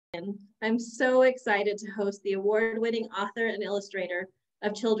I'm so excited to host the award-winning author and illustrator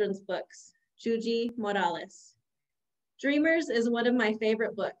of children's books, Yuyi Morales. Dreamers is one of my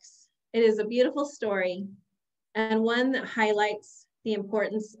favorite books. It is a beautiful story and one that highlights the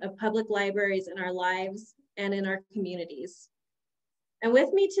importance of public libraries in our lives and in our communities. And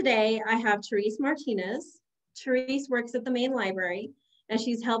with me today, I have Therese Martinez. Therese works at the main library, and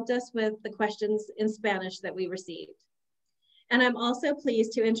she's helped us with the questions in Spanish that we received. And I'm also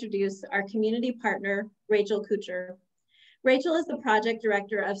pleased to introduce our community partner, Rachel Kucher. Rachel is the project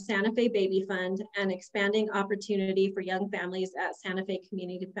director of Santa Fe Baby Fund and Expanding Opportunity for Young Families at Santa Fe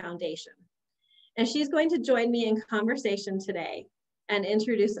Community Foundation. And she's going to join me in conversation today and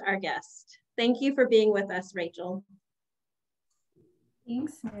introduce our guest. Thank you for being with us, Rachel.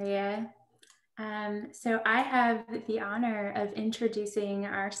 Thanks, Maria. So I have the honor of introducing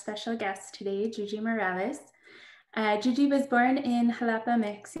our special guest today, Yuyi Morales. Yuyi was born in Jalapa,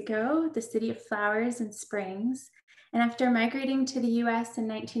 Mexico, the city of flowers and springs. And after migrating to the US in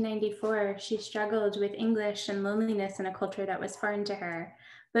 1994, she struggled with English and loneliness in a culture that was foreign to her,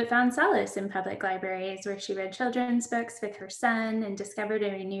 but found solace in public libraries where she read children's books with her son and discovered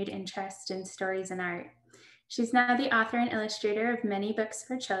a renewed interest in stories and art. She's now the author and illustrator of many books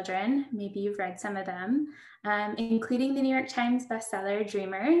for children. Maybe you've read some of them, including the New York Times bestseller,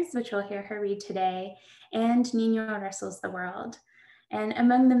 Dreamers, which we'll hear her read today, and Niño Wrestles the World. And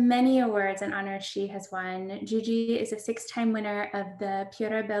among the many awards and honors she has won, Yuyi is a 6-time winner of the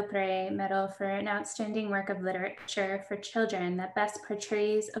Piora Belpré Medal for an outstanding work of literature for children that best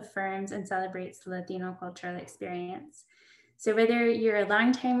portrays, affirms, and celebrates the Latino cultural experience. So whether you're a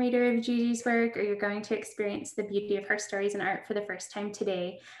longtime reader of Yuyi's work or you're going to experience the beauty of her stories and art for the first time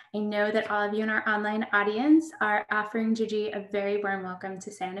today, I know that all of you in our online audience are offering Yuyi a very warm welcome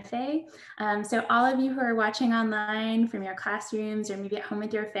to Santa Fe. So all of you who are watching online from your classrooms or maybe at home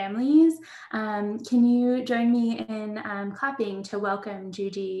with your families, can you join me in clapping to welcome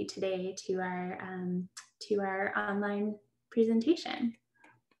Yuyi today to our online presentation?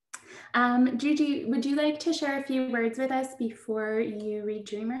 Yuyi, would you like to share a few words with us before you read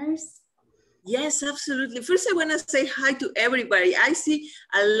Dreamers? Yes, absolutely. First, I want to say hi to everybody. I see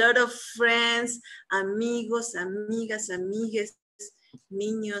a lot of friends, amigos, amigas, amigues,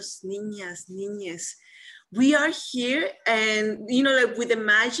 niños, niñas, niñes. We are here, and you know, like with the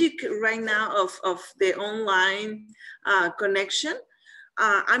magic right now of the online connection,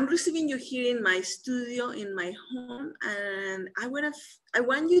 I'm receiving you here in my studio, in my home, and I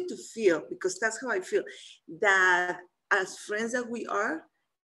want you to feel, because that's how I feel, that as friends that we are,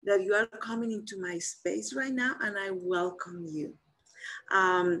 that you are coming into my space right now, and I welcome you.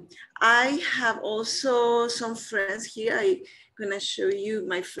 I have also some friends here. I'm gonna show you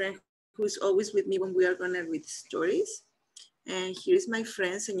my friend who's always with me when we are gonna read stories. And here's my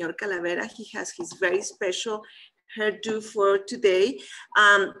friend, Señor Calavera. He has his very special hairdo for today,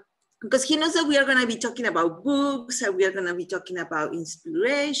 because he knows that we are going to be talking about books, and we are going to be talking about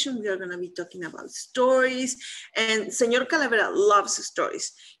inspiration, we are going to be talking about stories, and Señor Calavera loves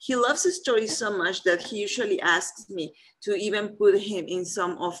stories. He loves stories so much that he usually asks me to even put him in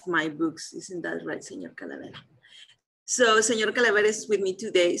some of my books. Isn't that right, Señor Calavera? So Señor Calavera is with me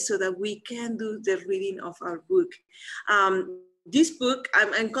today so that we can do the reading of our book. This book,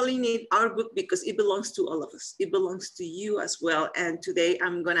 I'm calling it our book because it belongs to all of us. It belongs to you as well. And today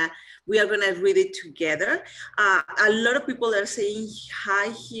we are gonna read it together. A lot of people are saying hi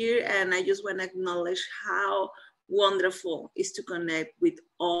here, and I just wanna acknowledge how wonderful it is to connect with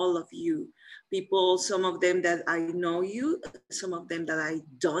all of you. People, some of them that I know you, some of them that I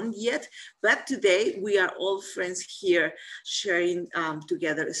don't yet, but today we are all friends here sharing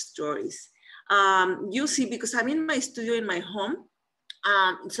together stories. You'll see, because I'm in my studio in my home,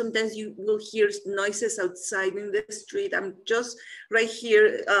 sometimes you will hear noises outside in the street. I'm just right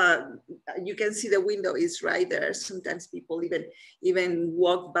here. You can see the window is right there. Sometimes people even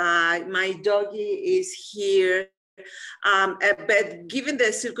walk by. My doggy is here. But given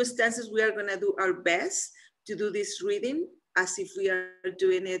the circumstances, we are gonna do our best to do this reading as if we are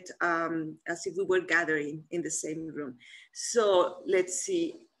doing it, as if we were gathering in the same room. So let's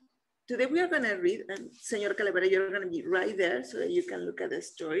see. Today we are going to read, and Señor Calavera, you're going to be right there so that you can look at the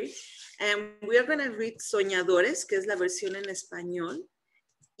story. And we are going to read Soñadores, que es la versión en español,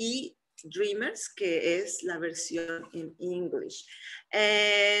 y Dreamers, que es la versión en English.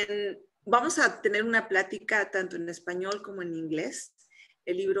 And vamos a tener una plática tanto en español como en inglés.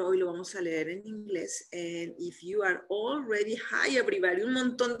 El libro hoy lo vamos a leer en inglés. And if you are all ready, hi everybody, un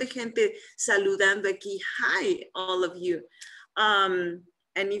montón de gente saludando aquí. Hi, all of you.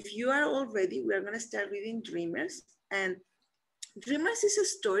 And if you are all ready, we are going to start reading Dreamers. And Dreamers is a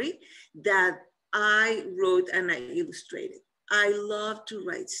story that I wrote and I illustrated. I love to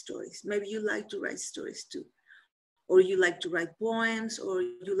write stories. Maybe you like to write stories too. Or you like to write poems, or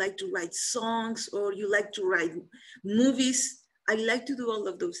you like to write songs, or you like to write movies. I like to do all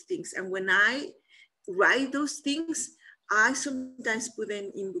of those things. And when I write those things, I sometimes put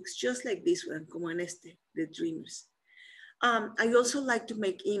them in books just like this one, como en este, The Dreamers. I also like to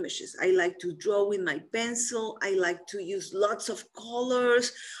make images. I like to draw with my pencil. I like to use lots of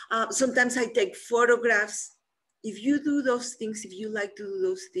colors. Sometimes I take photographs. If you do those things, if you like to do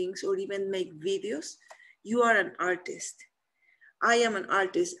those things, or even make videos, you are an artist. I am an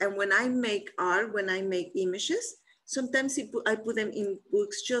artist. And when I make art, when I make images, sometimes I put them in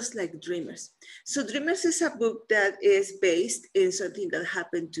books just like Dreamers. So Dreamers is a book that is based in something that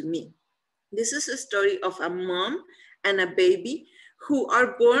happened to me. This is a story of a mom and a baby who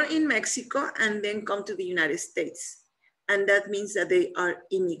are born in Mexico and then come to the United States. And that means that they are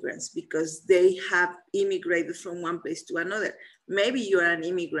immigrants because they have immigrated from one place to another. Maybe you are an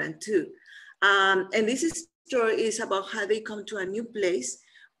immigrant too. And this story is about how they come to a new place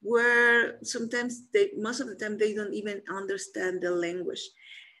where sometimes most of the time they don't even understand the language,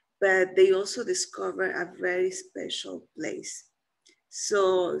 but they also discover a very special place.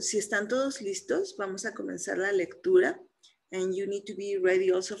 So, si están todos listos, vamos a comenzar la lectura. And you need to be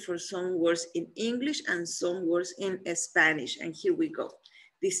ready also for some words in English and some words in Spanish. And here we go.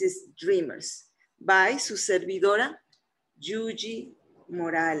 This is Dreamers by su servidora, Yuyi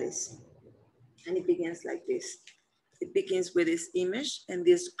Morales. And it begins like this. It begins with this image and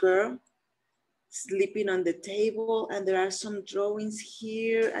this girl sleeping on the table. And there are some drawings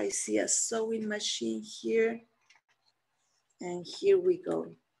here. I see a sewing machine here. And here we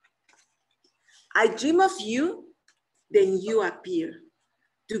go. I dream of you, then you appear.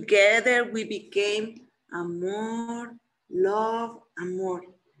 Together we became amor, love, amor,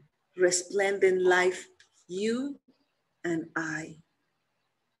 resplendent life, you and I.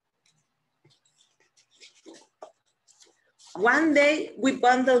 One day we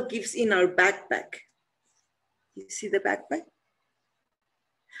bundle gifts in our backpack. You see the backpack?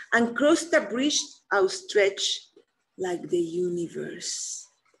 And cross the bridge outstretched like the universe.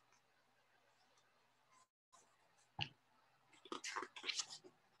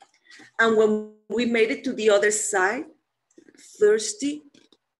 And when we made it to the other side, thirsty,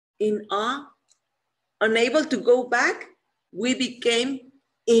 in awe, unable to go back, we became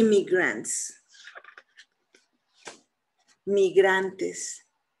immigrants. Migrantes,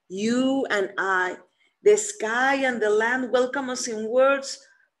 you and I. The sky and the land welcome us in words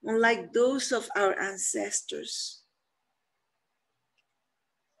unlike those of our ancestors.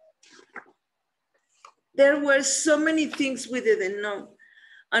 There were so many things we didn't know.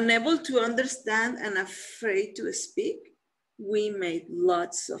 Unable to understand and afraid to speak, we made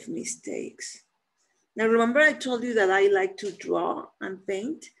lots of mistakes. Now, remember I told you that I like to draw and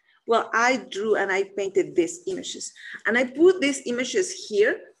paint? Well, I drew and I painted these images. And I put these images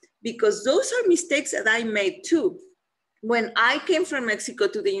here because those are mistakes that I made too. When I came from Mexico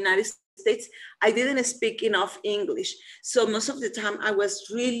to the United States, I didn't speak enough English. So most of the time I was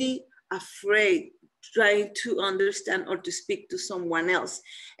really afraid trying to understand or to speak to someone else.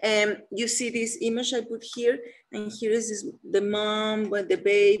 And you see this image I put here, and here is the mom with the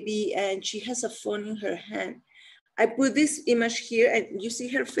baby, and she has a phone in her hand. I put this image here, and you see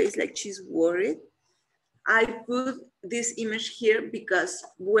her face like she's worried. I put this image here because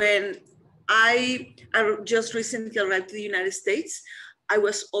when I just recently arrived to the United States, I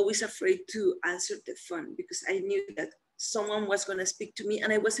was always afraid to answer the phone because I knew that someone was going to speak to me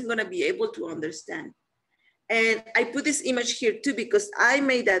and I wasn't going to be able to understand. And I put this image here too because I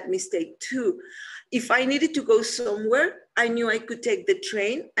made that mistake too. If I needed to go somewhere, I knew I could take the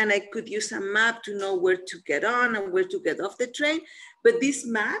train and I could use a map to know where to get on and where to get off the train. But this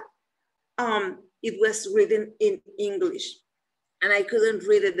map, it was written in English and I couldn't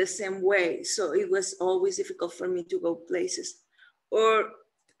read it the same way. So it was always difficult for me to go places. Or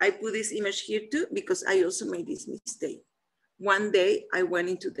I put this image here too because I also made this mistake. One day I went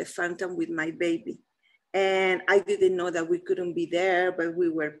into the fountain with my baby and I didn't know that we couldn't be there, but we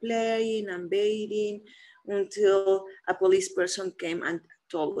were playing and bathing until a police person came and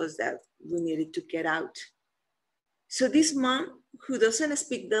told us that we needed to get out. So this mom who doesn't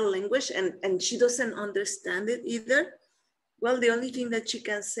speak the language and she doesn't understand it either, well, the only thing that she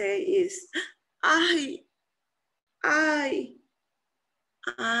can say is, I.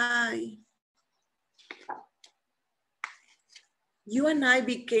 You and I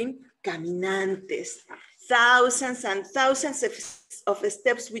became caminantes, thousands and thousands of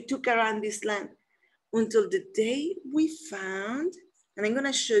steps we took around this land. until the day we found, and I'm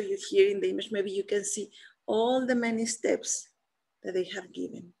gonna show you here in the image, maybe you can see all the many steps that they have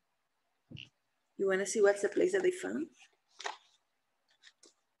given. You wanna see what's the place that they found?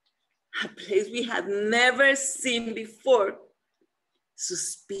 A place we had never seen before.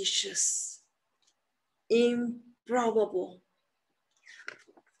 Suspicious, improbable,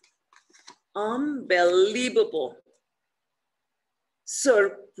 unbelievable,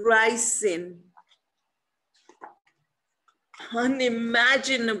 surprising,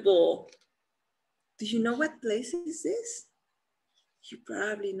 unimaginable. Do you know what place is this? You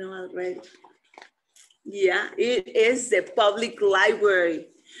probably know already. Yeah, it is the public library,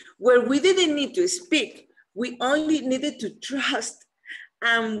 where we didn't need to speak. We only needed to trust,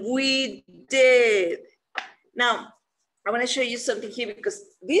 and we did. Now, I want to show you something here, because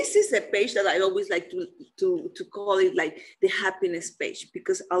this is a page that I always like to call it like the happiness page,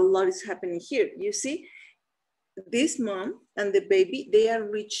 because a lot is happening here. You see, this mom and the baby, they are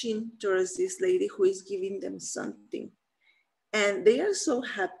reaching towards this lady who is giving them something. And they are so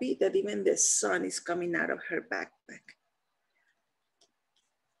happy that even the sun is coming out of her backpack.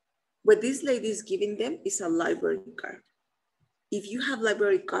 What this lady is giving them is a library card. If you have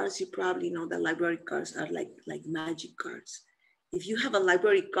library cards, you probably know that library cards are like magic cards. If you have a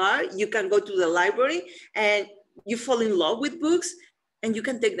library card, you can go to the library and you fall in love with books and you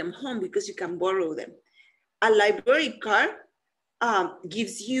can take them home because you can borrow them. A library card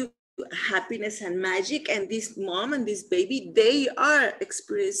gives you happiness and magic, and this mom and this baby, they are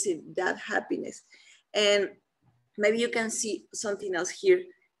experiencing that happiness. And maybe you can see something else here.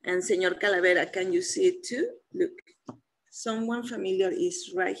 And Señor Calavera, can you see it too? Look, someone familiar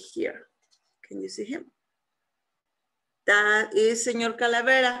is right here. Can you see him? That is Señor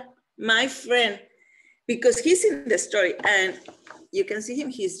Calavera, my friend, because he's in the story and you can see him,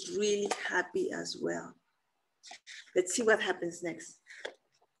 he's really happy as well. Let's see what happens next.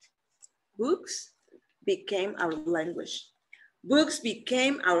 Books became our language. Books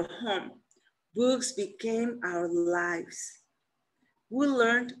became our home. Books became our lives. We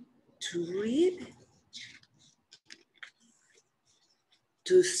learned to read,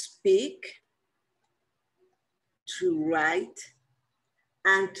 to speak, to write,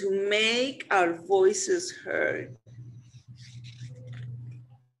 and to make our voices heard.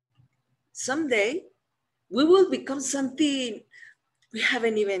 Someday, we will become something we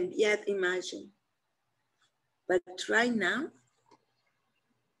haven't even yet imagined. But right now,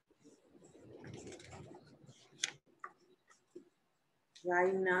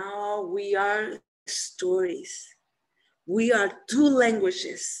 we are stories. We are two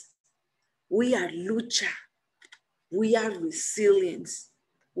languages. We are lucha. We are resilience.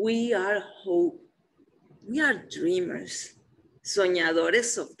 We are hope. We are dreamers,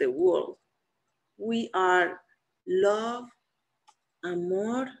 soñadores of the world. We are love,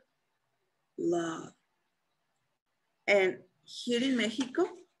 amor, love. And here in Mexico,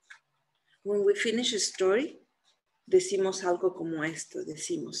 when we finish a story, decimos algo como esto,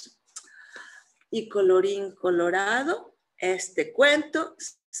 decimos, y colorín colorado, este cuento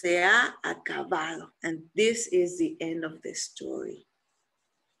se ha acabado. And this is the end of the story.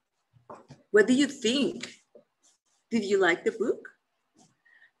 What do you think? Did you like the book?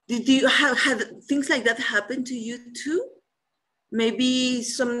 Did you have things like that happen to you too? Maybe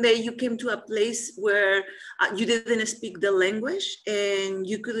someday you came to a place where you didn't speak the language and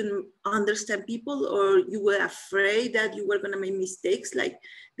you couldn't understand people, or you were afraid that you were gonna make mistakes like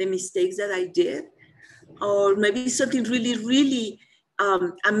the mistakes that I did. Or maybe something really, really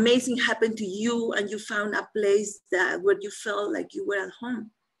amazing happened to you and you found a place where you felt like you were at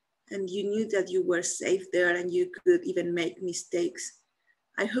home and you knew that you were safe there and you could even make mistakes.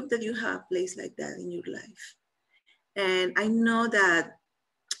 I hope that you have a place like that in your life. And I know that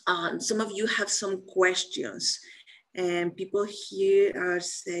some of you have some questions, and people here are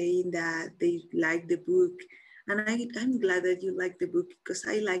saying that they like the book. And I'm glad that you like the book, because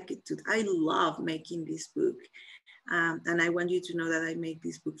I like it too. I love making this book. And I want you to know that I make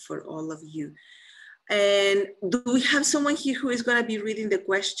this book for all of you. And do we have someone here who is going to be reading the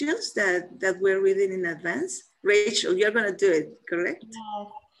questions that we're reading in advance? Rachel, you're going to do it, correct? Yes.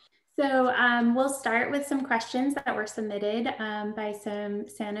 So we'll start with some questions that were submitted by some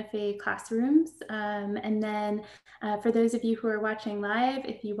Santa Fe classrooms. And then for those of you who are watching live,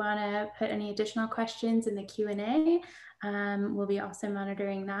 if you want to put any additional questions in the Q&A, we'll be also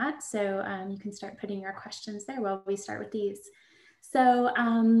monitoring that. So you can start putting your questions there while we start with these. So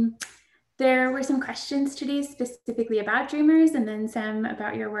there were some questions today specifically about Dreamers, and then some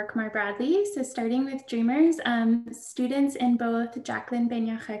about your work more broadly. So starting with Dreamers, students in both Jacqueline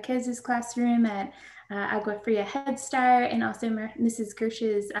Peña Jaquez's classroom at Agua Fria Head Start, and also Mrs.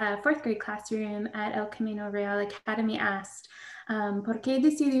 Gersh's 4th grade classroom at El Camino Real Academy asked, ¿por qué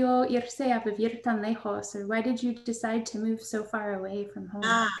decidió irse a vivir tan lejos? Or why did you decide to move so far away from home?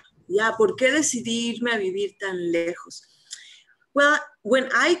 ¿Por qué decidí irme a vivir tan lejos? Well, when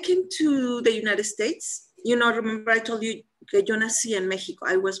I came to the United States, you know, remember I told you que yo nací en Mexico.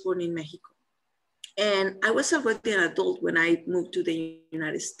 I was born in Mexico. And I was already an adult when I moved to the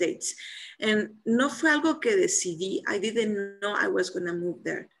United States. And no fue algo que decidí. I didn't know I was going to move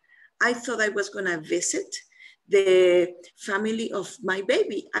there. I thought I was going to visit the family of my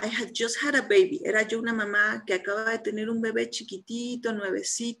baby. I had just had a baby. Era yo una mamá que acaba de tener un bebé chiquitito,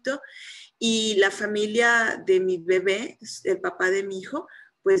 nuevecito. Y la familia de mi bebé, el papá de mi hijo,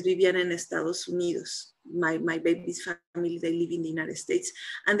 pues vivían en Estados Unidos. My baby's family, they live in the United States.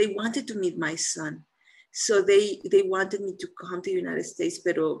 And they wanted to meet my son. So they wanted me to come to the United States.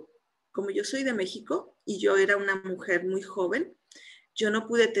 Pero como yo soy de México y yo era una mujer muy joven, yo no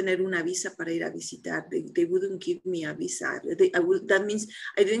pude tener una visa para ir a visitar. They wouldn't give me a visa. That means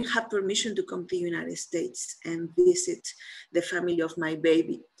I didn't have permission to come to the United States and visit the family of my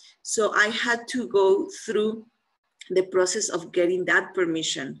baby. So I had to go through the process of getting that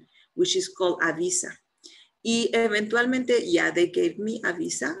permission, which is called a visa. Y eventualmente, yeah, they gave me a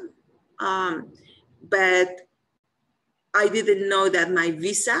visa, but I didn't know that my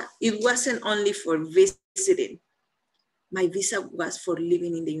visa, it wasn't only for visiting. My visa was for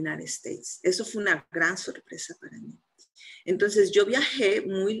living in the United States. Eso fue una gran sorpresa para mí. Entonces yo viajé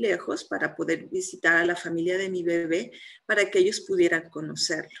muy lejos para poder visitar a la familia de mi bebé para que ellos pudieran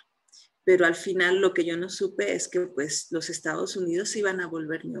conocerlo. Pero al final lo que yo no supe es que pues los Estados Unidos iban a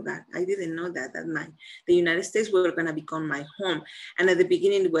volver mi hogar. I didn't know that the United States were going to become my home. And at the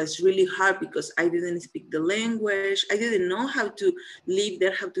beginning it was really hard because I didn't speak the language. I didn't know how to live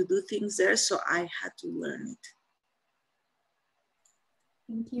there, how to do things there. So I had to learn it.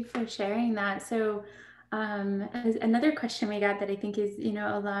 Thank you for sharing that. So as another question we got that I think is, you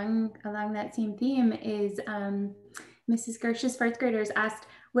know, along that same theme is Mrs. Gersh's 4th graders asked,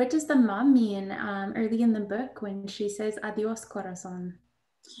 what does the mom mean early in the book when she says adiós corazón?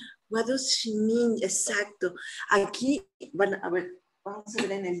 What does she mean? Exacto. Aquí, bueno, a ver, vamos a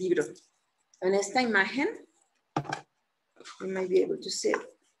ver en el libro. En esta imagen, you might be able to see it.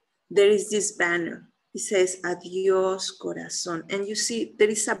 There is this banner. It says, adiós corazón. And you see, there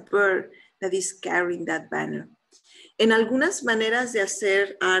is a bird that is carrying that banner. En algunas maneras de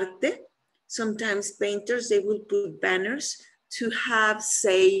hacer arte, sometimes painters, they will put banners to have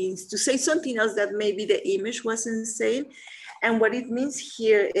sayings, to say something else that maybe the image wasn't saying. And what it means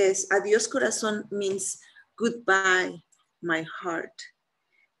here is, adiós corazón means goodbye, my heart.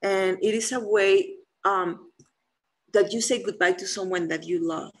 And it is a way that you say goodbye to someone that you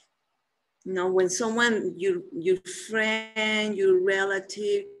love. You know, when someone, your friend, your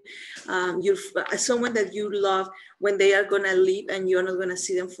relative, someone that you love, when they are gonna leave and you're not gonna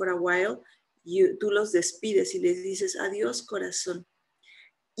see them for a while, tú los despides y les dices, adiós corazón.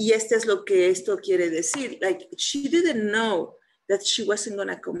 Y esto es lo que esto quiere decir. Like, she didn't know that she wasn't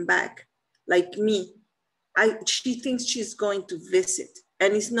gonna come back, like me. She thinks she's going to visit.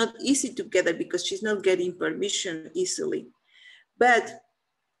 And it's not easy to get her because she's not getting permission easily. But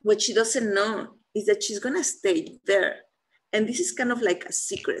what she doesn't know is that she's gonna stay there. And this is kind of like a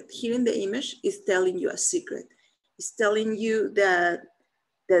secret. Here in the image is telling you a secret. It's telling you that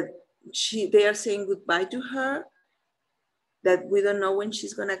they are saying goodbye to her, that we don't know when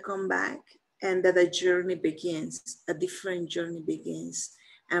she's gonna come back, and that a journey begins, a different journey begins.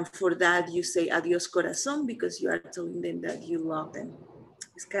 And for that you say adiós corazón because you are telling them that you love them.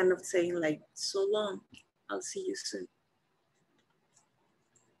 It's kind of saying like, so long, I'll see you soon.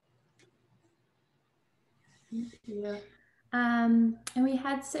 Thank you. And we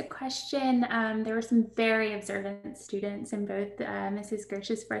had a question. There were some very observant students in both Mrs.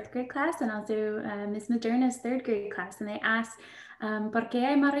 Gersh's 4th grade class and also Ms. Moderna's 3rd grade class. And they asked, ¿por qué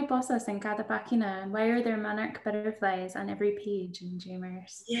hay mariposas en cada página? Why are there monarch butterflies on every page in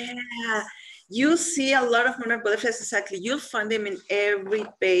Dreamers? Yeah, you see a lot of monarch butterflies, exactly. You'll find them in every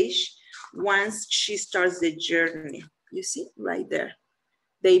page once she starts the journey. You see right there.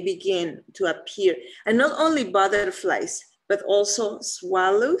 They begin to appear. And not only butterflies, but also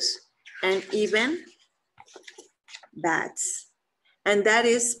swallows and even bats. And that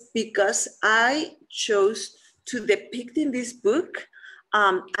is because I chose to depict in this book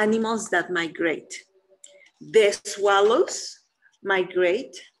animals that migrate. The swallows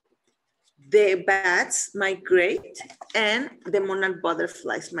migrate, the bats migrate, and the monarch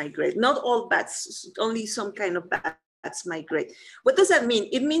butterflies migrate. Not all bats, only some kind of bats bats migrate. What does that mean?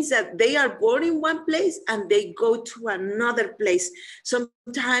 It means that they are born in one place and they go to another place.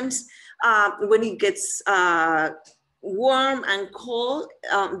 Sometimes when it gets warm and cold,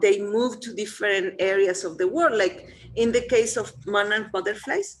 they move to different areas of the world. Like in the case of monarch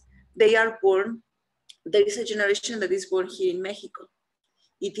butterflies, they are born, there is a generation that is born here in Mexico.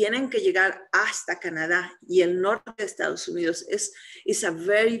 Y tienen que llegar hasta Canadá y el norte de Estados Unidos. It's a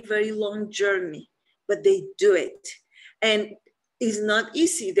very, very long journey, but they do it. And it's not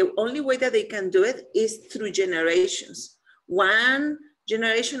easy. The only way that they can do it is through generations. One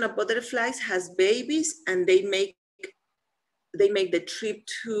generation of butterflies has babies and they make the trip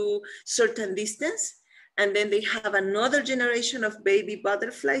to certain distance. And then they have another generation of baby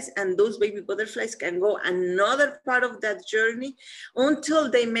butterflies, and those baby butterflies can go another part of that journey until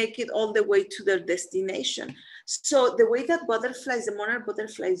they make it all the way to their destination. So the way that butterflies, the monarch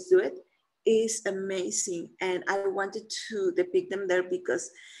butterflies do it is amazing. And I wanted to depict them there because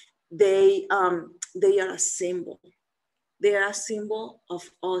they are a symbol. They are a symbol of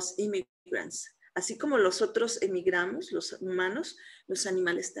us immigrants. Así como los otros emigramos, los humanos, los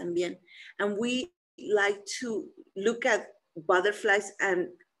animales también. And we like to look at butterflies, and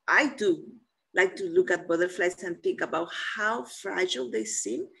I do like to look at butterflies and think about how fragile they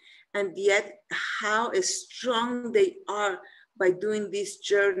seem, and yet how strong they are by doing this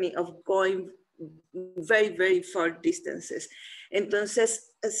journey of going very, very far distances.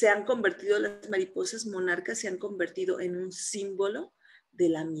 Entonces, se han convertido, las mariposas monarcas se han convertido en un símbolo de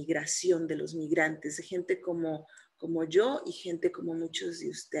la migración, de los migrantes, de gente como yo y gente como muchos de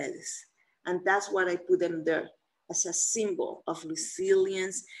ustedes. And that's what I put them there, as a symbol of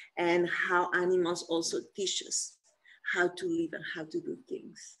resilience and how animals also teach us how to live and how to do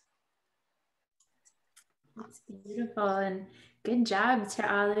things. That's beautiful, and good job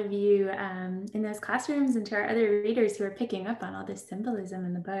to all of you in those classrooms and to our other readers who are picking up on all this symbolism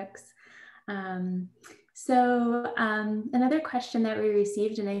in the books. So another question that we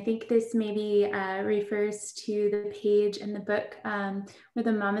received, and I think this maybe refers to the page in the book where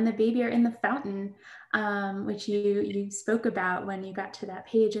the mom and the baby are in the fountain, which you spoke about when you got to that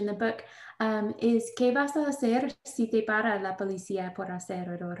page in the book, is ¿Qué vas a hacer si te para la policía por hacer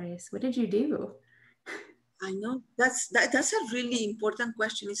errores? What did you do? I know, that's a really important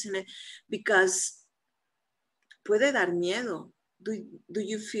question, isn't it? Because puede dar miedo. Do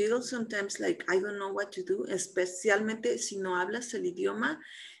you feel sometimes like, I don't know what to do, especialmente si no hablas el idioma?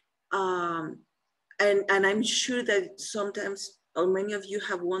 And I'm sure that sometimes, or many of you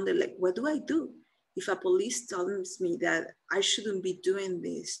have wondered, like, what do I do if a police tells me that I shouldn't be doing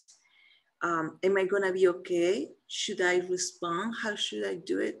this? Am I gonna be okay? Should I respond? How should I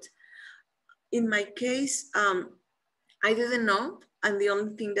do it? In my case, I didn't know. And the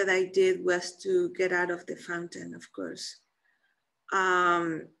only thing that I did was to get out of the fountain, of course.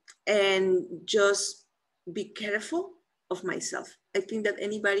 And just be careful of myself. I think that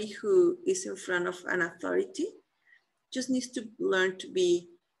anybody who is in front of an authority just needs to learn to be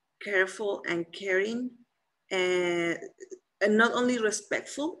careful and caring and not only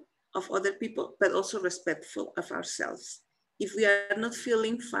respectful of other people, but also respectful of ourselves. If we are not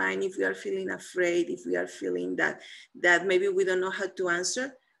feeling fine, if we are feeling afraid, if we are feeling that maybe we don't know how to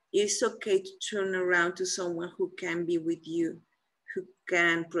answer, it's okay to turn around to someone who can be with you, who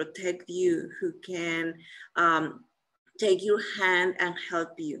can protect you, who can take your hand and help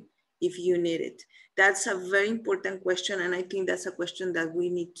you if you need it. That's a very important question, and I think that's a question that we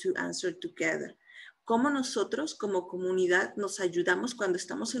need to answer together. ¿Cómo nosotros como comunidad nos ayudamos cuando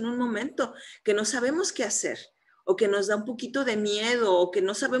estamos en un momento que no sabemos qué hacer, o que nos da un poquito de miedo, o que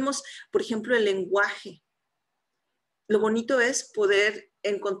no sabemos, por ejemplo, el lenguaje? Lo bonito es poder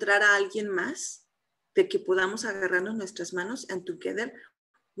encontrar a alguien más de que podamos agarrarnos nuestras manos, and together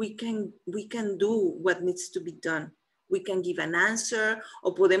we can do what needs to be done. We can give an answer,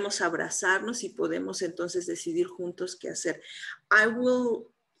 o podemos abrazarnos y podemos entonces decidir juntos qué hacer. I will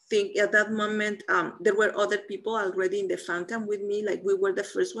think at that moment, there were other people already in the fountain with me, like we were the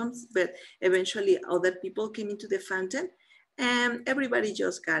first ones, but eventually other people came into the fountain and everybody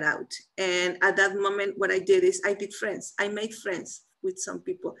just got out. And at that moment, what I did is I did friends. I made friends with some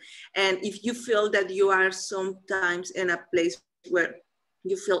people. And if you feel that you are sometimes in a place where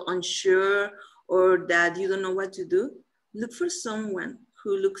you feel unsure or that you don't know what to do, look for someone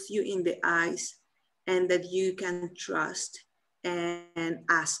who looks you in the eyes and that you can trust, and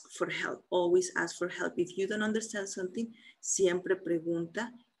ask for help. Always ask for help. If you don't understand something, siempre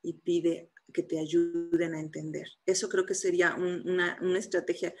pregunta y pide que te ayuden a entender. Eso creo que sería una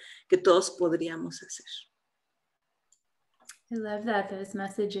estrategia que todos podríamos hacer. I love that, those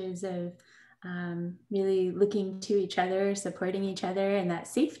messages of really looking to each other, supporting each other, and that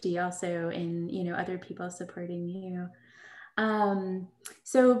safety also in, you know, other people supporting you.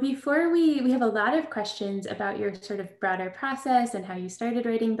 So before we have a lot of questions about your sort of broader process and how you started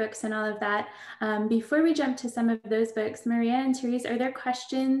writing books and all of that. Before we jump to some of those books, Maria and Therese, are there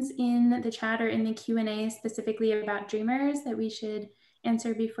questions in the chat or in the Q&A specifically about Dreamers that we should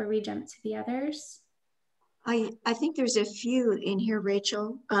answer before we jump to the others? I think there's a few in here,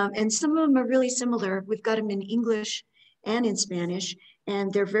 Rachel, and some of them are really similar. We've got them in English and in Spanish,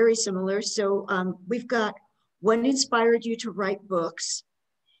 and they're very similar. So we've got, what inspired you to write books?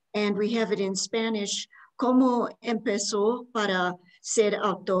 And we have it in Spanish, ¿Cómo empezó para ser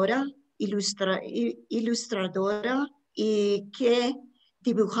autora, ilustradora? ¿Y qué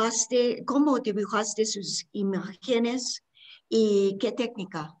dibujaste, cómo dibujaste sus imágenes? ¿Y qué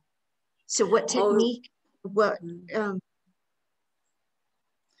técnica? So what technique? What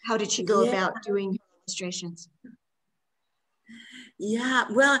how did she go about doing illustrations? Yeah,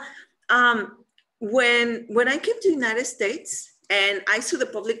 well, when I came to the United States and I saw the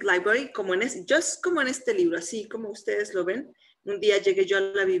public library, just como en este libro, así como ustedes lo ven, un día llegué yo a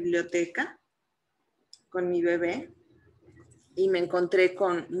la biblioteca con mi bebé y me encontré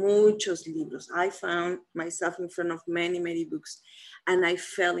con muchos libros. I found myself in front of many, many books and I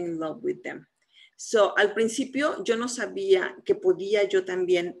fell in love with them. So, al principio yo no sabía que podía yo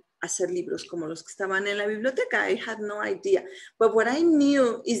también hacer libros como los que estaban en la biblioteca. I had no idea. But what I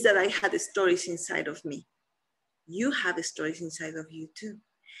knew is that I had stories inside of me. You have stories inside of you too.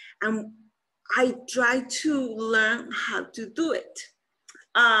 And I tried to learn how to do it.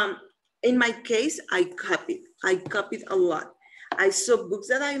 In my case, I copied a lot. I saw books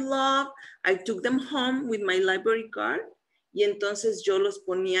that I love. I took them home with my library card. Y entonces yo los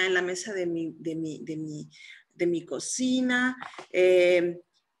ponía en la mesa de mi cocina.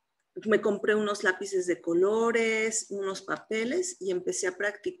 Me compré unos lápices de colores, unos papeles y empecé a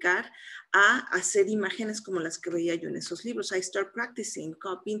practicar a hacer imágenes como las que veía yo en esos libros. I started practicing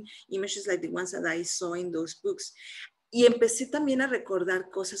copying images like the ones that I saw in those books. Y empecé también a recordar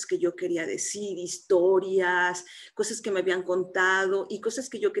cosas que yo quería decir, historias, cosas que me habían contado y cosas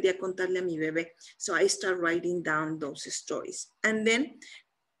que yo quería contarle a mi bebé. So I started writing down those stories. And then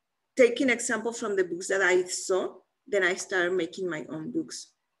taking example from the books that I saw, then I started making my own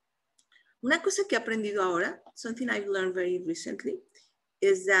books. Una cosa que he aprendido ahora, something I've learned very recently,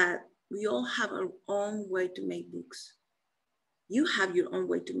 is that we all have our own way to make books. You have your own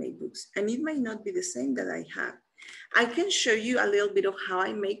way to make books, and it might not be the same that I have. I can show you a little bit of how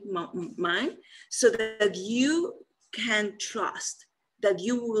I make mine so that you can trust, that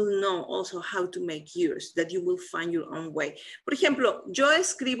you will know also how to make yours, that you will find your own way. Por ejemplo, yo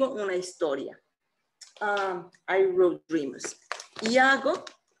escribo una historia. I wrote Dreamers. Y hago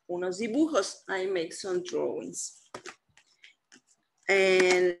unos dibujos. I make some drawings.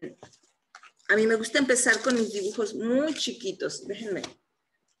 And a mí me gusta empezar con mis dibujos muy chiquitos. Déjenme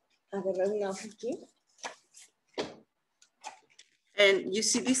agarrar una hoja aquí. And you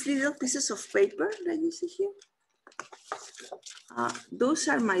see these little pieces of paper that you see here? Those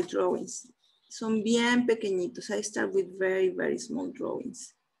are my drawings. Son bien pequeñitos. I start with very, very small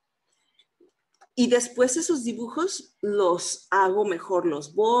drawings. Y después esos dibujos los hago mejor,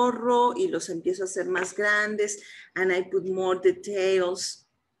 los borro y los empiezo a hacer más grandes. And I put more details.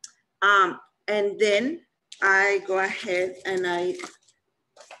 And then I go ahead and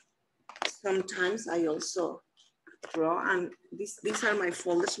sometimes I also draw, and these are my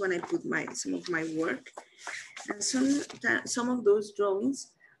folders when I put some of my work. And some of those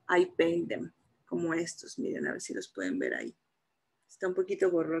drawings, I paint them, como estos. Miren, a ver si los pueden ver ahí. Está un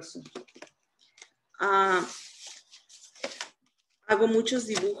poquito borroso. Hago muchos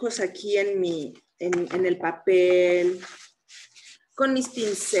dibujos aquí en el papel, con mis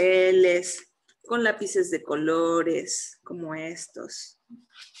pinceles, con lápices de colores, como estos.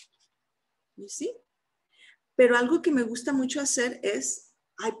 You see? Pero algo que me gusta mucho hacer es,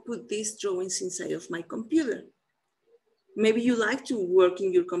 I put these drawings inside of my computer. Maybe you like to work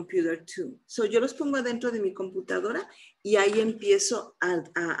in your computer too. So yo los pongo adentro de mi computadora y ahí empiezo a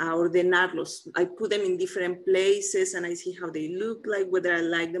ordenarlos. I put them in different places and I see how they look like, whether I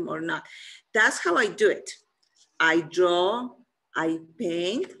like them or not. That's how I do it. I draw, I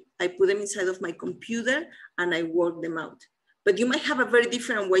paint, I put them inside of my computer and I work them out. But you might have a very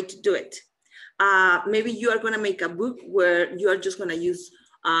different way to do it. Maybe you are going to make a book where you are just going to use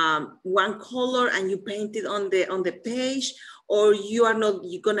one color and you paint it on the page, or you are not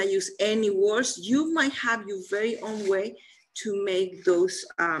going to use any words. You might have your very own way to make those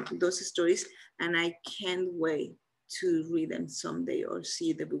stories, and I can't wait to read them someday or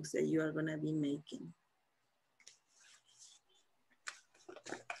see the books that you are gonna be making.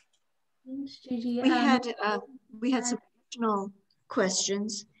 Thanks, Yuyi. We had some additional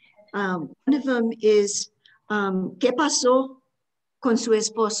questions. One of them is, ¿qué pasó con su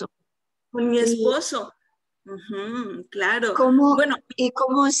esposo? Con mi esposo. Claro. Bueno, ¿Y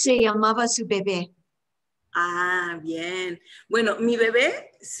cómo se llamaba su bebé? Ah, bien. Bueno, mi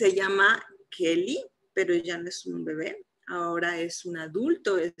bebé se llama Kelly, pero ya no es un bebé. Ahora es un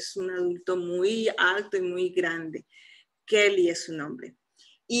adulto muy alto y muy grande. Kelly es su nombre.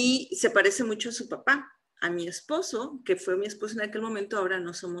 Y se parece mucho a su papá, a mi esposo, que fue mi esposo en aquel momento. Ahora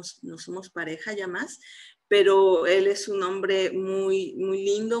no somos pareja ya más, pero él es un hombre muy, muy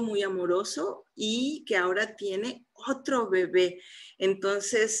lindo, muy amoroso y que ahora tiene otro bebé.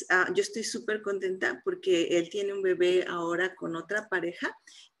 Entonces, yo estoy súper contenta porque él tiene un bebé ahora con otra pareja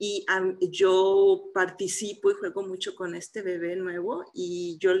y yo participo y juego mucho con este bebé nuevo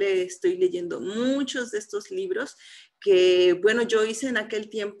y yo le estoy leyendo muchos de estos libros que, bueno, yo hice en aquel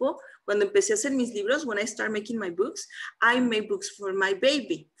tiempo. Cuando empecé a hacer mis libros, when I started making my books, I made books for my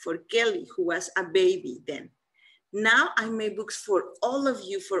baby, for Kelly, who was a baby then. Now I make books for all of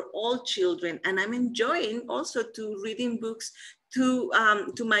you, for all children, and I'm enjoying also to reading books to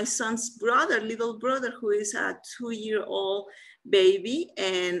my son's brother, little brother, who is a 2-year-old baby.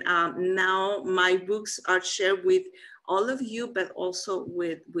 And now my books are shared with all of you, but also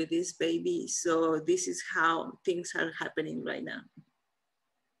with this baby. So this is how things are happening right now.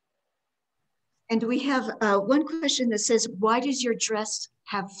 And we have one question that says, why does your dress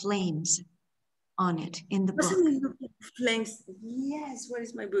have flames on it in the book? Doesn't it look like flames? Yes, where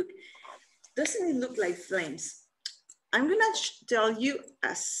is my book? Doesn't it look like flames? I'm gonna tell you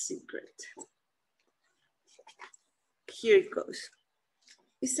a secret. Here it goes.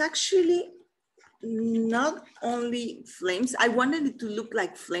 It's actually not only flames. I wanted it to look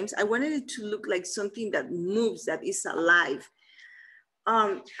like flames. I wanted it to look like something that moves, that is alive.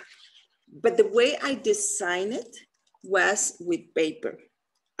 But the way I designed it was with paper.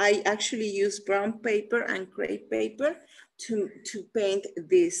 I actually used brown paper and crepe paper to paint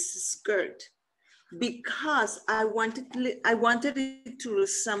this skirt because I wanted it to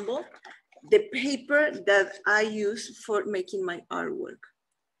resemble the paper that I use for making my artwork,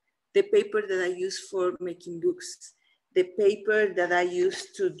 the paper that I use for making books, the paper that I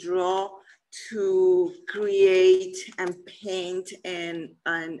use to draw, to create and paint and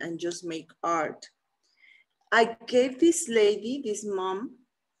just make art. I gave this lady, this mom,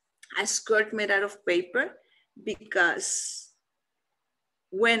 a skirt made out of paper because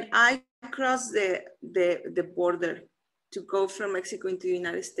when I crossed the border to go from Mexico into the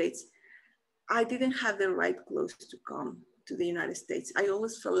United States, I didn't have the right clothes to come to the United States. I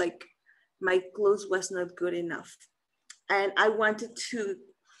always felt like my clothes was not good enough. And I wanted to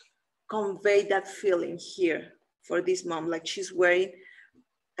convey that feeling here for this mom, like she's wearing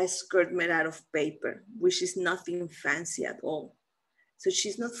a skirt made out of paper, which is nothing fancy at all. So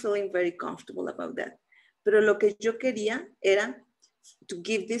she's not feeling very comfortable about that. Pero lo que yo quería era to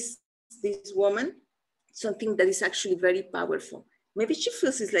give this woman something that is actually very powerful. Maybe she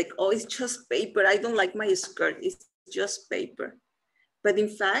feels it's like, oh, it's just paper. I don't like my skirt. It's just paper. But in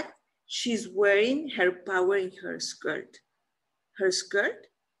fact, she's wearing her power in her skirt. Her skirt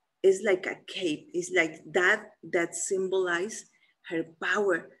is like a cape. It's like that symbolizes her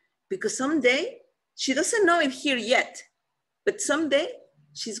power. Because someday, she doesn't know it here yet, but someday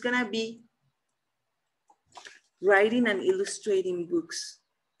she's gonna be writing and illustrating books,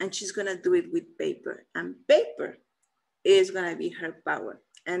 and she's gonna do it with paper, and paper is gonna be her power.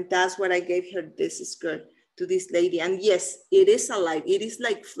 And that's what I gave her, this skirt, to this lady. And yes, it is alive. It is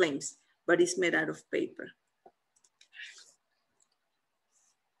like flames, but it's made out of paper.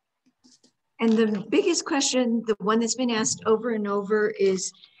 And the biggest question, the one that's been asked over and over,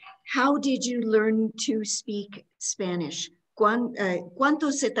 is how did you learn to speak Spanish?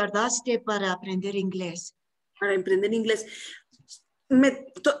 ¿Cuánto se tardaste para aprender inglés? Para aprender inglés.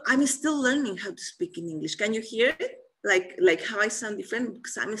 I'm still learning how to speak in English. Can you hear it? Like how I sound different,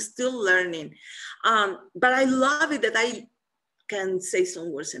 because I'm still learning. But I love it that I can say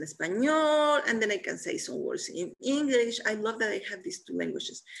some words in Espanol, and then I can say some words in English. I love that I have these two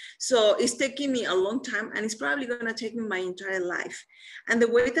languages. So it's taking me a long time, and it's probably gonna take me my entire life. And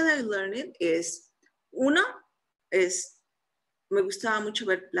the way that I learn it is, uno is, me gustaba mucho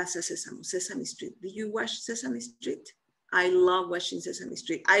ver Plaza Sésamo, Sesame Street. Do you watch Sesame Street? I love watching Sesame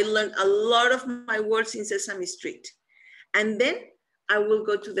Street. I learned a lot of my words in Sesame Street. And then I will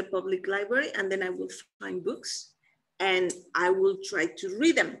go to the public library, and then I will find books, and I will try to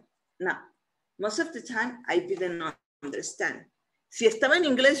read them. Now, Most of the time, I didn't understand. Si estaba en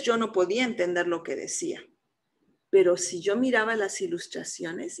inglés, yo no podía entender lo que decía. Pero si yo miraba las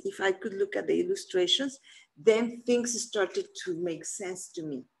ilustraciones, if I could look at the illustrations, then things started to make sense to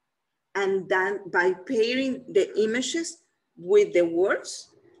me. And then by pairing the images with the words,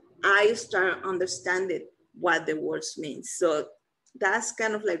 I started understanding what the words mean. So that's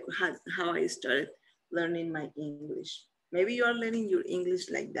kind of like how I started learning my English. Maybe you are learning your English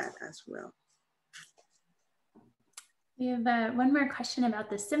like that as well. We have one more question about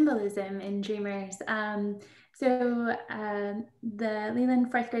the symbolism in Dreamers. The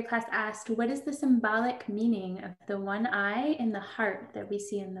Leland fourth grade class asked, what is the symbolic meaning of the one eye and the heart that we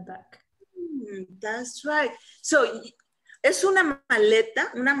see in the book? That's right. So, es una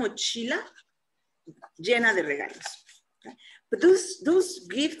maleta, una mochila llena de regalos. Okay? But those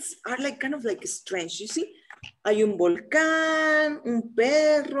gifts are like kind of like strange. You see, hay un volcán, un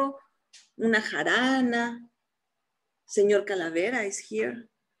perro, una jarana. Señor Calavera is here.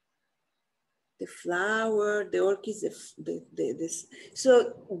 The flower, the orchids,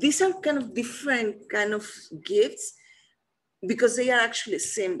 so these are kind of different kind of gifts because they are actually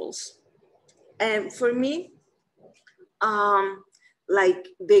symbols. And for me, like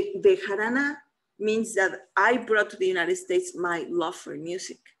the jarana means that I brought to the United States my love for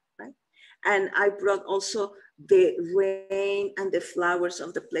music, right? And I brought also the rain and the flowers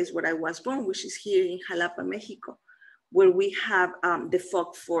of the place where I was born, which is here in Jalapa, Mexico, where we have the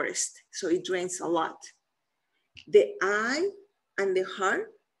fog forest, so it rains a lot. The eye and the heart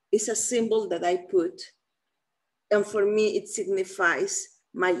is a symbol that I put, and for me, it signifies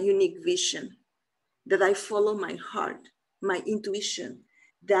my unique vision, that I follow my heart, my intuition,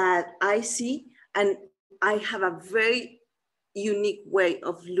 that I see, and I have a very unique way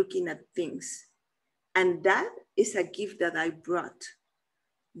of looking at things. And that is a gift that I brought.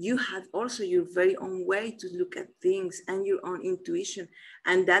 You have also your very own way to look at things and your own intuition.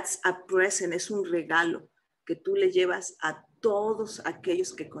 And that's a present, es un regalo que tú le llevas a todos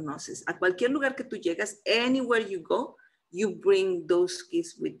aquellos que conoces. A cualquier lugar que tú llegas, anywhere you go, you bring those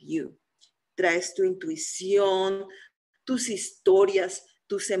gifts with you. Traes tu intuición, tus historias,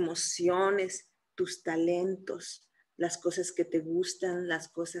 tus emociones, tus talentos, las cosas que te gustan, las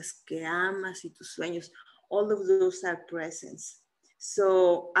cosas que amas y tus sueños. All of those are presents.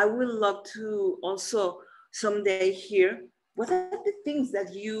 So I would love to also someday hear what are the things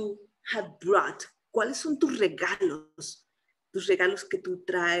that you have brought. ¿Cuáles son tus regalos? Tus regalos que tú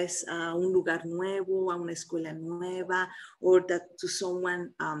traes a un lugar nuevo, a una escuela nueva, or that to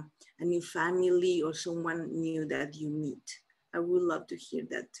someone, a new family or someone new that you meet. I would love to hear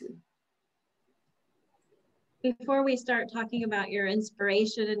that too. Before we start talking about your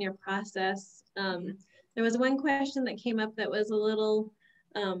inspiration and your process, there was one question that came up that was a little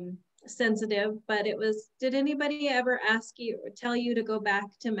sensitive, but it was, did anybody ever ask you or tell you to go back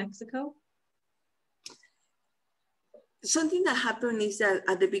to Mexico? Something that happened is that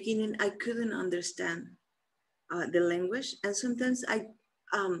at the beginning, I couldn't understand the language. And sometimes I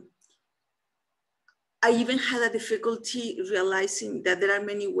even had a difficulty realizing that there are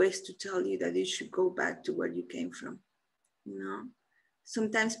many ways to tell you that you should go back to where you came from. You know,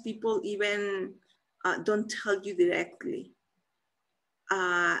 sometimes people even don't tell you directly.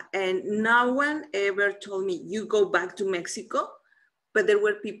 And no one ever told me, you go back to Mexico. But there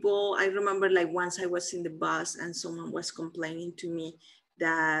were people, I remember like once I was in the bus and someone was complaining to me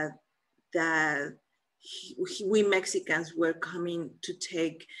that we Mexicans were coming to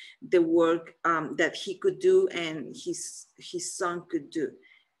take the work that he could do and his son could do.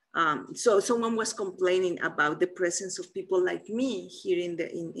 So someone was complaining about the presence of people like me here in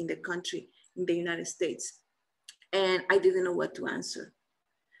the country, in the United States. And I didn't know what to answer.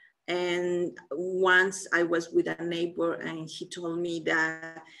 And once I was with a neighbor and he told me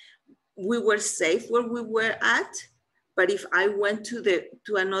that we were safe where we were at, but if I went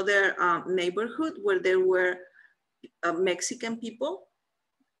to another neighborhood where there were Mexican people,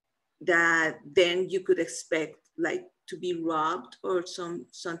 that then you could expect like to be robbed or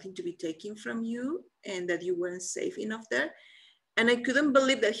something to be taken from you and that you weren't safe enough there. And I couldn't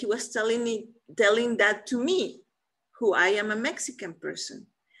believe that he was telling that to me, who I am a Mexican person.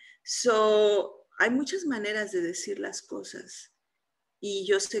 So hay muchas maneras de decir las cosas. Y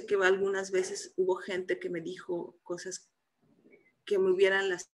yo sé que algunas veces hubo gente que me dijo cosas que me hubieran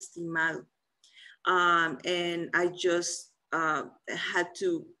lastimado. And I just had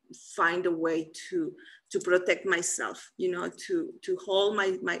to find a way to protect myself, you know, to hold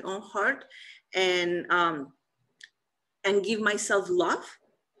my own heart and give myself love.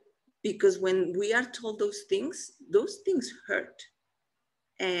 Because when we are told those things hurt.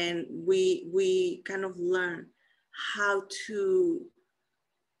 and we kind of learn how to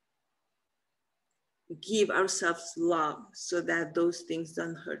give ourselves love so that those things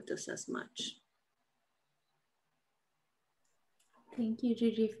don't hurt us as much. Thank you,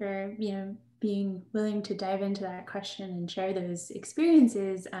 Yuyi, for being willing to dive into that question and share those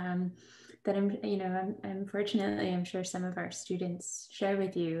experiences that unfortunately, I'm sure some of our students share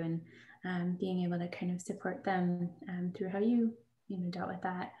with you, and being able to kind of support them through how you dealt with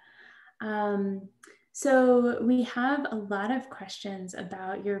that. So we have a lot of questions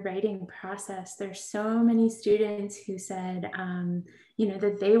about your writing process. There's so many students who said,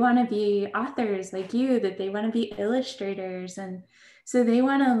 that they want to be authors like you, that they want to be illustrators. And so they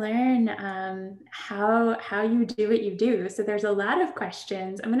want to learn how you do what you do. So there's a lot of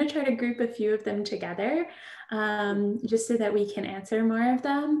questions. I'm going to try to group a few of them together just so that we can answer more of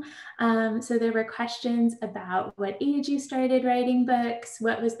them. So there were questions about what age you started writing books,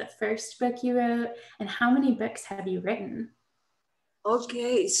 what was the first book you wrote, and how many books have you written?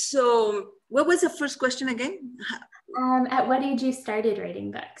 Okay, so what was the first question again? At what age you started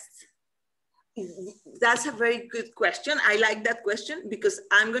writing books? That's a very good question. I like that question because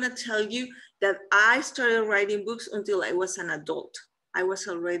I'm going to tell you that I started writing books until I was an adult. I was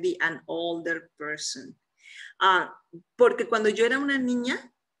already an older person. Porque cuando yo era una niña,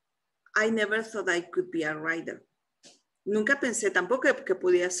 I never thought I could be a writer. Nunca pensé tampoco que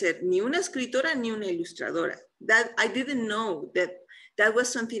podía ser ni una escritora ni una ilustradora. That I didn't know that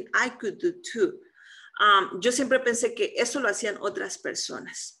was something I could do too. Yo siempre pensé que eso lo hacían otras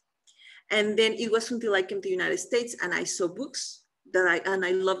personas. And then it was until I came to the United States and I saw books and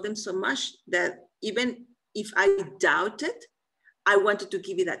I loved them so much that even if I doubted, I wanted to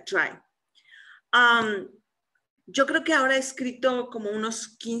give it a try. Yo creo que ahora he escrito como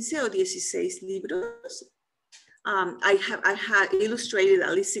unos 15 o 16 libros. I had illustrated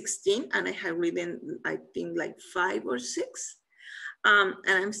at least 16 and I have written, I think, like 5 or 6. And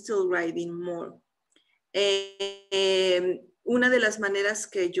I'm still writing more. Una de las maneras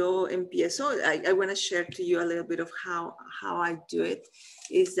que yo empiezo, I want to share to you a little bit of how I do it,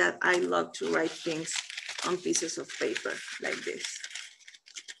 is that I love to write things on pieces of paper like this.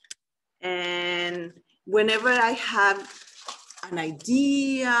 And whenever I have an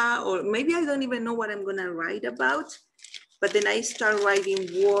idea, or maybe I don't even know what I'm going to write about, but then I start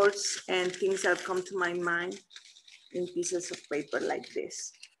writing words and things that come to my mind in pieces of paper like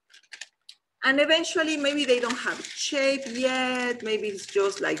this. And eventually, maybe they don't have shape yet. Maybe it's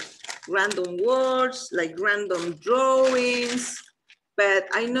just like random words, like random drawings. But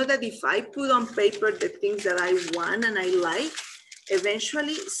I know that if I put on paper the things that I want and I like,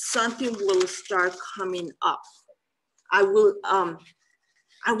 eventually something will start coming up. I will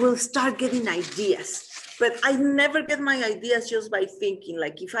start getting ideas. But I never get my ideas just by thinking.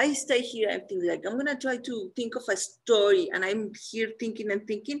 Like if I stay here and think like, I'm gonna try to think of a story and I'm here thinking and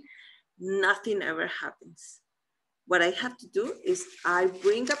thinking, nothing ever happens. What I have to do is I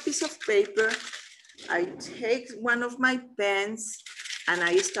bring a piece of paper, I take one of my pens and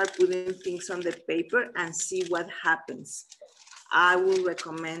I start putting things on the paper and see what happens. I will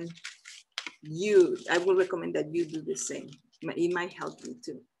recommend that you do the same. It might help you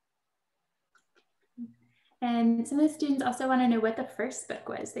too. And some of the students also want to know what the first book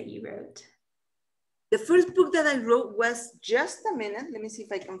was that you wrote. The first book that I wrote was, just a minute, let me see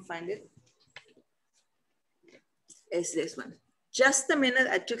if I can find it. It's this one. Just a Minute,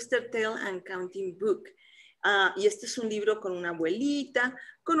 a Trickster Tale and Counting Book. Y este es un libro con una abuelita,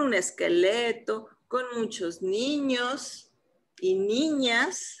 con un esqueleto, con muchos niños y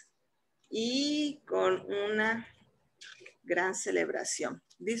niñas y con una gran celebración.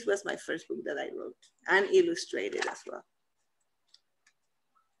 This was my first book that I wrote and illustrated as well.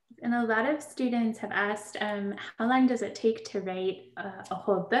 And a lot of students have asked, how long does it take to write a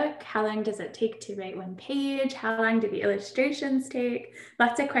whole book? How long does it take to write one page? How long do the illustrations take?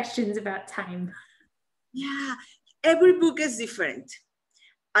 Lots of questions about time. Yeah, every book is different.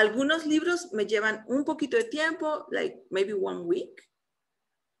 Algunos libros me llevan un poquito de tiempo, like maybe 1 week,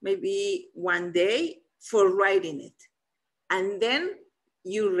 maybe 1 day for writing it. And then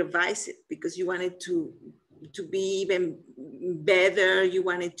you revise it because you want it to be even better, you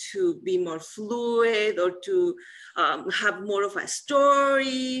want it to be more fluid or to have more of a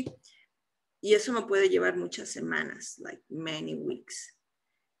story. Y eso me puede llevar muchas semanas, like many weeks.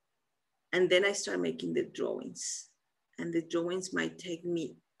 And then I start making the drawings. And the drawings might take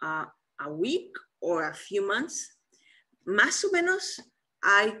me a week or a few months. Más o menos,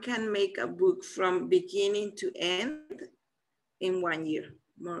 I can make a book from beginning to end in 1 year,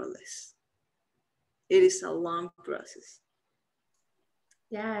 more or less. It is a long process.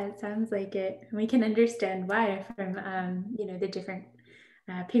 Yeah, it sounds like it. We can understand why from, you know, the different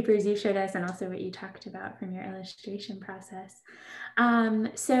papers you showed us and also what you talked about from your illustration process.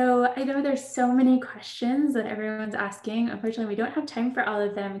 So I know there's so many questions that everyone's asking. Unfortunately, we don't have time for all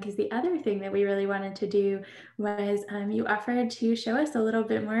of them because the other thing that we really wanted to do was you offered to show us a little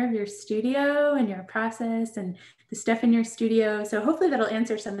bit more of your studio and your process and the stuff in your studio. So hopefully that'll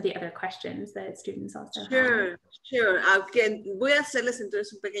answer some of the other questions that students also have. Sure. Okay. Voy a hacerles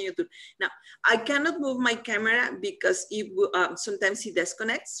entonces un pequeño tour. Now, I cannot move my camera because sometimes it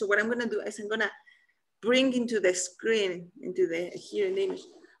disconnects. So what I'm going to do is I'm going to bring into the screen, here in the image,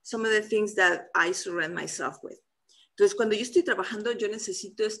 some of the things that I surround myself with. Entonces, cuando yo estoy trabajando, yo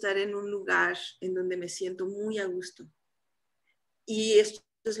necesito estar en un lugar en donde me siento muy a gusto. Y esto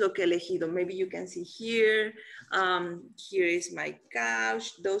es lo que he elegido. Maybe you can see here. Here is my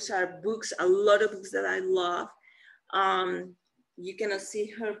couch. Those are books, a lot of books that I love. You cannot see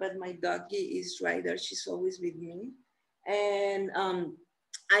her, but my doggie is right there. She's always with me. And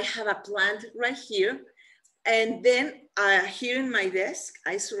I have a plant right here. And then here in my desk,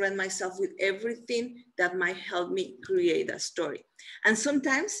 I surround myself with everything that might help me create a story. And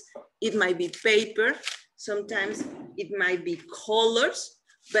sometimes it might be paper, sometimes it might be colors,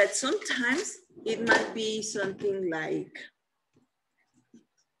 but sometimes it might be something like,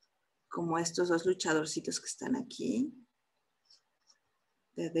 como estos dos luchadorcitos que están aquí,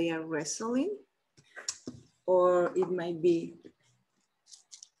 that they are wrestling, or it might be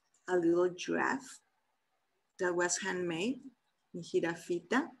a little giraffe that was handmade, mi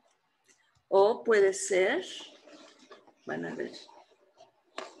jirafita, o puede ser, van a ver,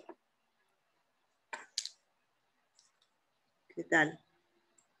 ¿qué tal?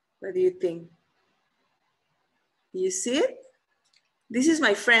 What do you think? Do you see it? This is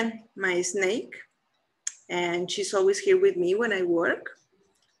my friend, my snake, and she's always here with me when I work.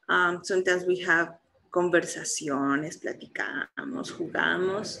 Sometimes we have conversaciones, platicamos,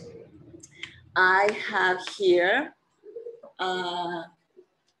 jugamos. I have here, I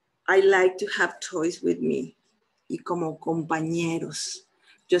like to have toys with me y como compañeros.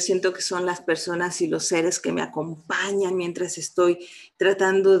 Yo siento que son las personas y los seres que me acompañan mientras estoy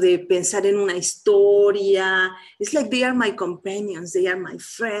tratando de pensar en una historia. It's like they are my companions, they are my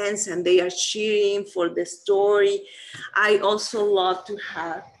friends, and they are cheering for the story. I also love to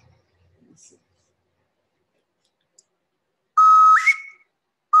have,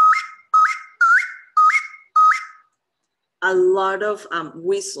 a lot of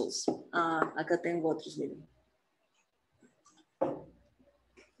whistles. Acá tengo otros, miren.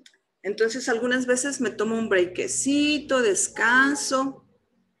 Entonces, algunas veces me tomo un brequecito, descanso.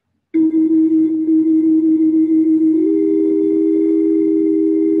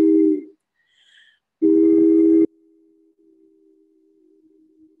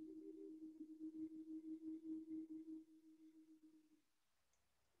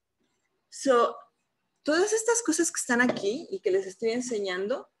 So, todas estas cosas que están aquí y que les estoy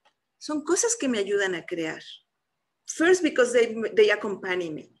enseñando son cosas que me ayudan a crear. First, because they accompany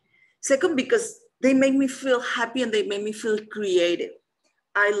me. Second, because they make me feel happy and they make me feel creative.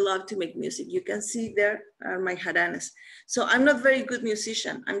 I love to make music. You can see there are my jaranas. So I'm not very good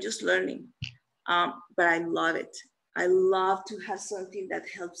musician. I'm just learning, but I love it. I love to have something that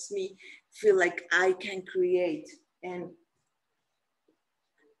helps me feel like I can create. And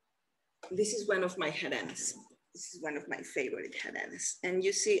this is one of my jaranas. This is one of my favorite jaranas. And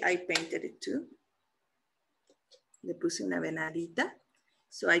you see, I painted it too. Le puse una venadita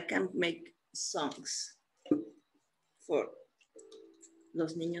so I can make songs for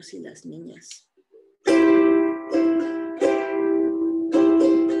los niños y las niñas.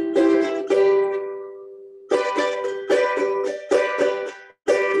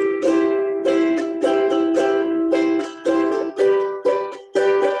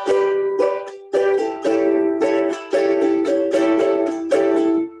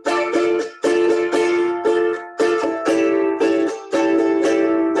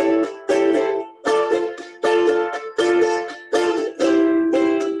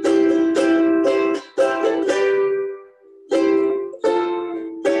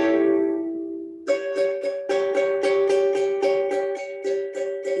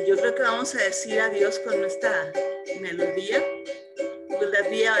 Vamos a decir adiós con nuestra melodía. Will that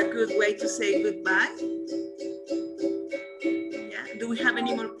be a good way to say goodbye? Yeah. Do we have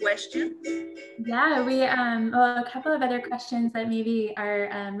any more questions? Yeah, we well, a couple of other questions that maybe are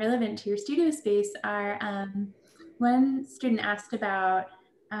relevant to your studio space are one student asked about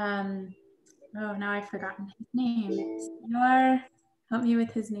oh, now I've forgotten his name. Senor, help me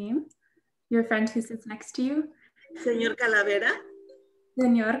with his name. Your friend who sits next to you. Señor Calavera.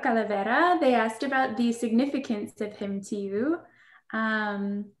 Senor Calavera. They asked about the significance of him to you.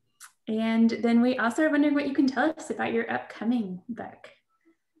 And then we also are wondering what you can tell us about your upcoming book.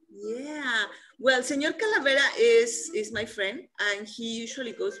 Yeah, well, Senor Calavera is my friend, and he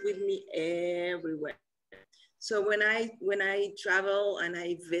usually goes with me everywhere. So when I travel and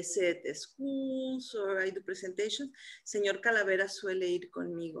I visit the schools or I do presentations, Señor Calavera suele ir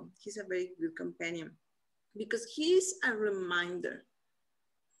conmigo. He's a very good companion because he's a reminder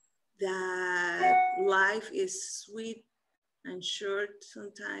that life is sweet and short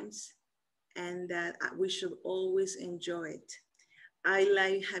sometimes, and that we should always enjoy it. I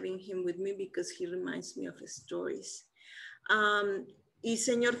like having him with me because he reminds me of stories. Y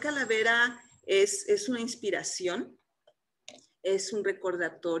Señor Calavera es una inspiración, es un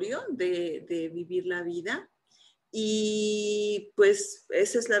recordatorio de vivir la vida. Y pues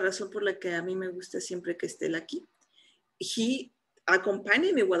esa es la razón por la que a mí me gusta siempre que esté él aquí. He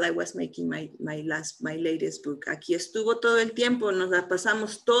accompanied me while I was making my latest book. Aquí estuvo todo el tiempo, nos la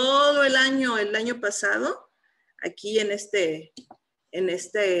pasamos todo el año pasado, aquí en este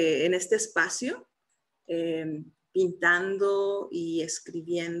espacio, pintando y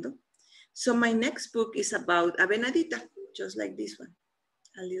escribiendo. So my next book is about a venadita, just like this one,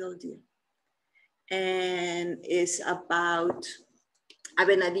 a little deer. And it's about a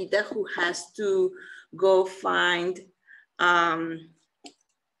venadita who has to go find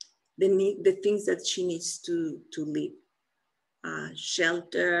the things that she needs to live.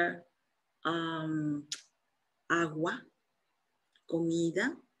 Shelter, agua,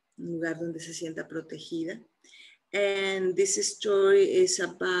 comida, un lugar donde se sienta protegida. And this story is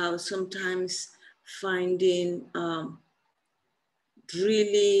about sometimes finding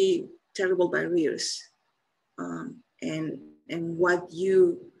really terrible barriers and what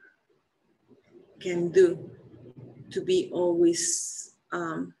you can do to be always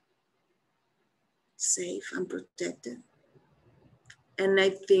safe and protected. And I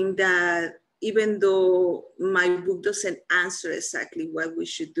think that even though my book doesn't answer exactly what we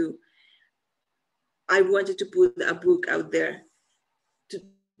should do, I wanted to put a book out there to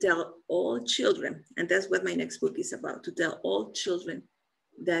tell all children, and that's what my next book is about, to tell all children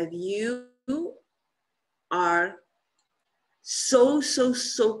that you are so, so,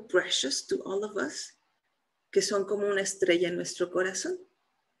 so precious to all of us, que son como una estrella en nuestro corazón.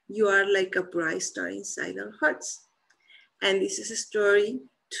 You are like a bright star inside our hearts. And this is a story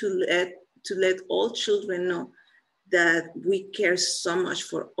to let all children know that we care so much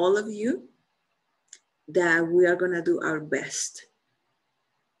for all of you, that we are gonna do our best.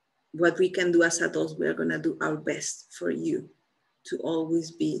 What we can do as adults, we are gonna do our best for you to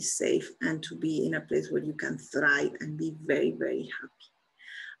always be safe and to be in a place where you can thrive and be very, very happy.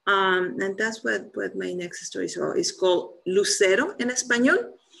 And that's what my next story is about. It's called Lucero en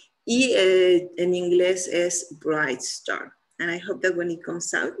español, y en inglés es Bright Star. And I hope that when it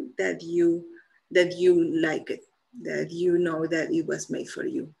comes out, that you like it, that you know that it was made for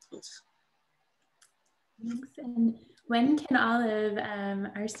you also. Thanks. And when can all of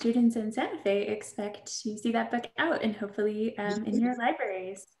our students in Santa Fe expect to see that book out and hopefully in your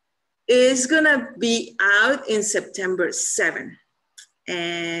libraries? It's gonna be out in September 7th.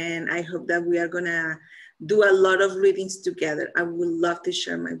 And I hope that we are gonna do a lot of readings together. I would love to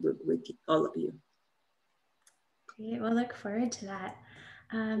share my book with all of you. Great, we'll look forward to that.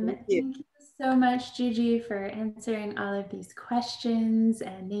 Thank you so much, Gigi, for answering all of these questions.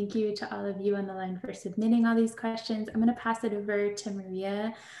 And thank you to all of you on the line for submitting all these questions. I'm gonna pass it over to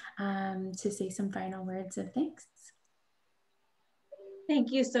Maria to say some final words of thanks.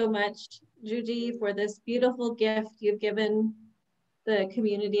 Thank you so much, Gigi, for this beautiful gift you've given the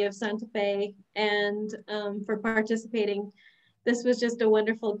community of Santa Fe, and for participating. This was just a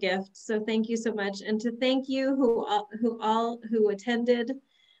wonderful gift. So thank you so much. And to thank you who attended.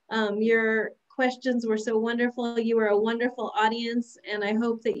 Your questions were so wonderful. You were a wonderful audience, and I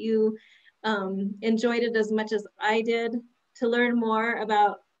hope that you enjoyed it as much as I did. To learn more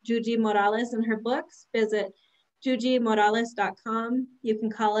about Yuyi Morales and her books, visit yuyimorales.com. You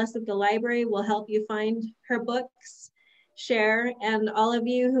can call us at the library. We'll help you find her books, share, and all of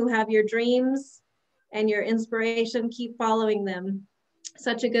you who have your dreams and your inspiration, keep following them.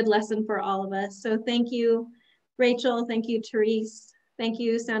 Such a good lesson for all of us. So thank you, Rachel. Thank you, Therese. Thank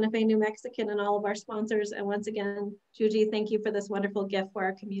you, Santa Fe, New Mexican, and all of our sponsors. And once again, Yuyi, thank you for this wonderful gift for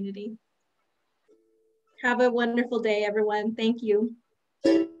our community. Have a wonderful day, everyone. Thank you.